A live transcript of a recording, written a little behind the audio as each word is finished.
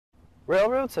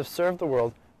Railroads have served the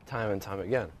world time and time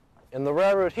again, and the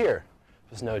railroad here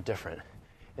was no different.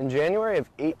 In January of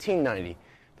 1890,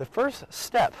 the first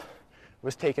step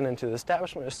was taken into the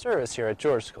establishment of service here at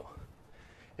George School.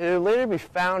 It would later be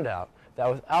found out that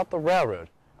without the railroad,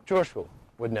 George School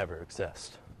would never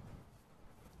exist.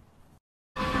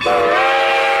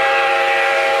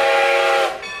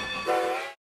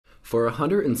 For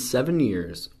 107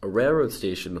 years, a railroad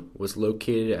station was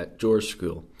located at George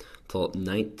School until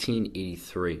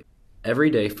 1983. Every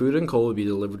day, food and coal would be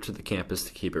delivered to the campus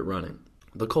to keep it running.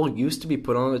 The coal used to be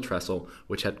put on a trestle,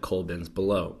 which had coal bins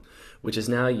below, which is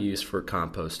now used for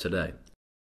compost today.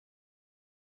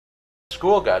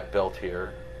 School got built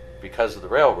here because of the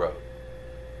railroad.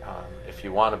 If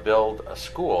you want to build a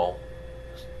school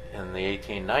in the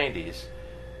 1890s,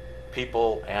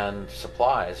 people and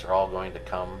supplies are all going to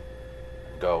come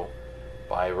and go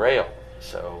by rail.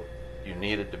 So you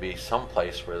needed to be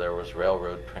someplace where there was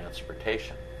railroad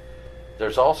transportation.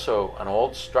 There's also an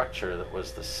old structure that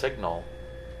was the signal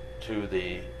to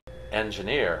the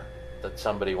engineer that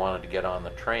somebody wanted to get on the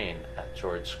train at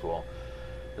George School.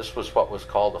 This was what was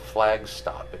called a flag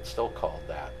stop. It's still called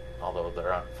that, although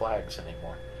there aren't flags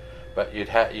anymore. But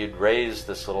you'd raise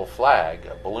this little flag,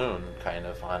 a balloon kind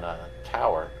of, on a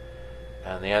tower,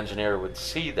 and the engineer would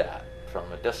see that from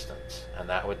a distance, and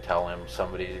that would tell him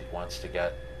somebody wants to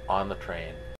get on the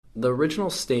train. The original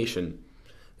station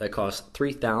that cost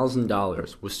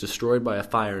 $3,000 was destroyed by a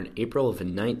fire in April of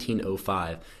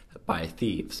 1905 by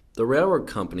thieves. The railroad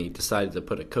company decided to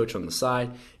put a coach on the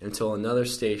side until another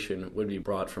station would be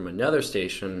brought from another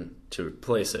station to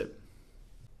replace it.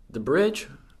 The bridge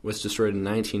was destroyed in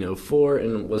 1904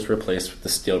 and was replaced with the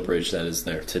steel bridge that is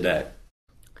there today.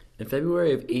 In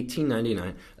February of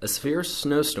 1899, a severe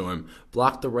snowstorm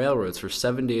blocked the railroads for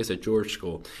 7 days at George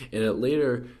School, and it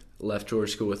later left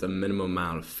George School with a minimum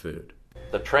amount of food.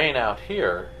 The train out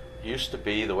here used to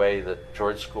be the way that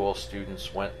George School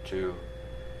students went to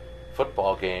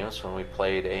football games when we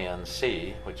played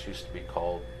ANC, which used to be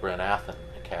called Bryn Athyn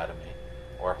Academy,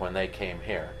 or when they came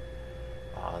here.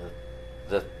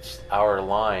 Our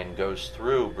line goes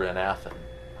through Bryn Athyn,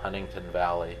 Huntington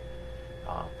Valley,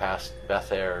 past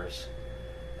Beth Ayres,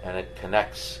 and it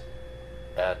connects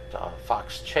at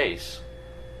Fox Chase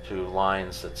to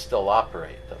lines that still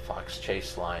operate. The Fox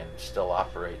Chase line still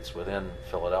operates within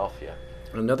Philadelphia.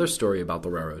 Another story about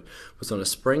the railroad was on a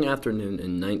spring afternoon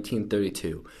in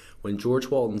 1932 when George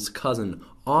Walton's cousin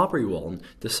Aubrey Walton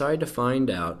decided to find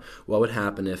out what would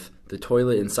happen if the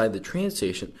toilet inside the train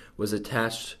station was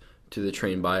attached to the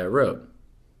train by a rope.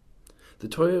 The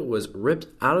toilet was ripped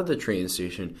out of the train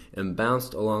station and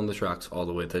bounced along the tracks all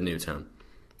the way to Newtown.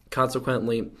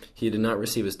 Consequently, he did not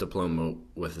receive his diploma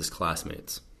with his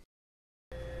classmates.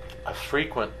 A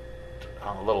frequent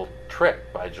little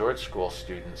trick by George School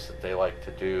students that they like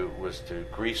to do was to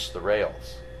grease the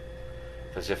rails.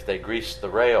 Because if they grease the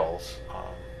rails,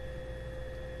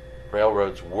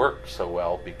 railroads work so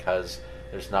well because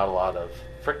there's not a lot of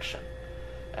friction.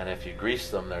 And if you grease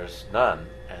them, there's none.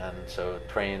 And so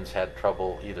trains had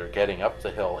trouble either getting up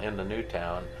the hill into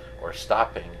Newtown or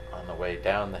stopping on the way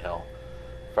down the hill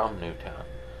from Newtown.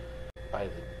 By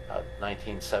the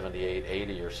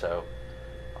 1978-80 or so,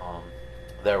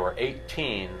 there were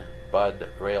 18 Budd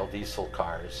rail diesel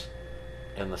cars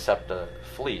in the SEPTA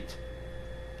fleet,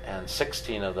 and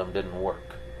 16 of them didn't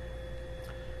work.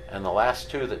 And the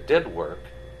last two that did work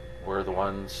were the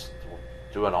ones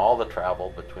doing all the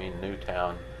travel between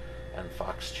Newtown and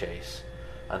Fox Chase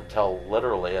until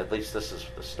literally, at least this is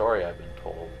the story I've been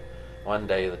told, one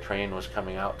day the train was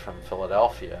coming out from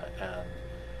Philadelphia and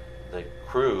the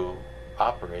crew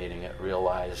operating it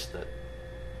realized that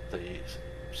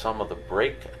some of the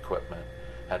brake equipment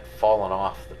had fallen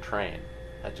off the train,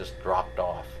 had just dropped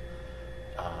off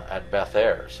at Beth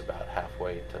Ayres, about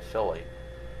halfway to Philly.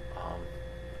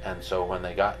 And so when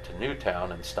they got to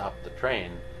Newtown and stopped the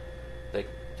train, they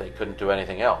couldn't do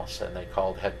anything else, and they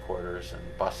called headquarters and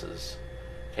buses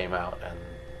came out, and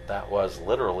that was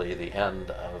literally the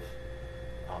end of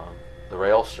the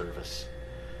rail service